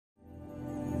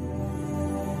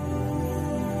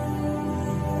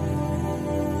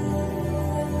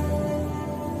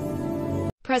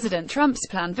President Trump's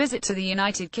planned visit to the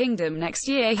United Kingdom next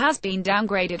year has been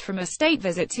downgraded from a state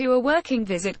visit to a working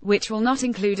visit, which will not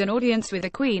include an audience with the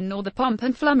Queen nor the pomp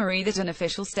and flummery that an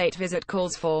official state visit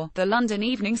calls for, the London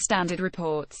Evening Standard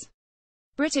reports.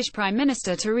 British Prime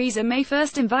Minister Theresa May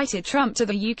first invited Trump to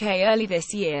the UK early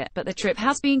this year, but the trip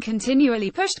has been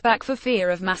continually pushed back for fear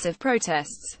of massive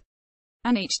protests.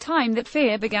 And each time that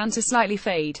fear began to slightly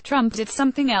fade, Trump did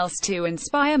something else to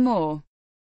inspire more.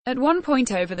 At one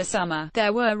point over the summer,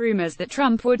 there were rumors that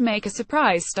Trump would make a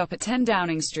surprise stop at 10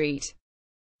 Downing Street.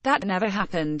 That never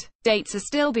happened. Dates are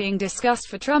still being discussed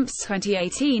for Trump's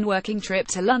 2018 working trip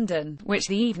to London, which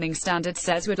the Evening Standard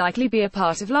says would likely be a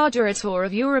part of a tour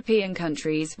of European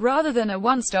countries, rather than a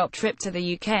one-stop trip to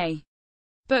the UK.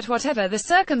 But whatever the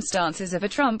circumstances of a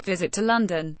Trump visit to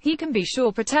London, he can be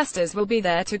sure protesters will be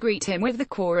there to greet him with the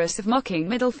chorus of mocking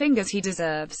middle fingers he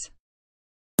deserves.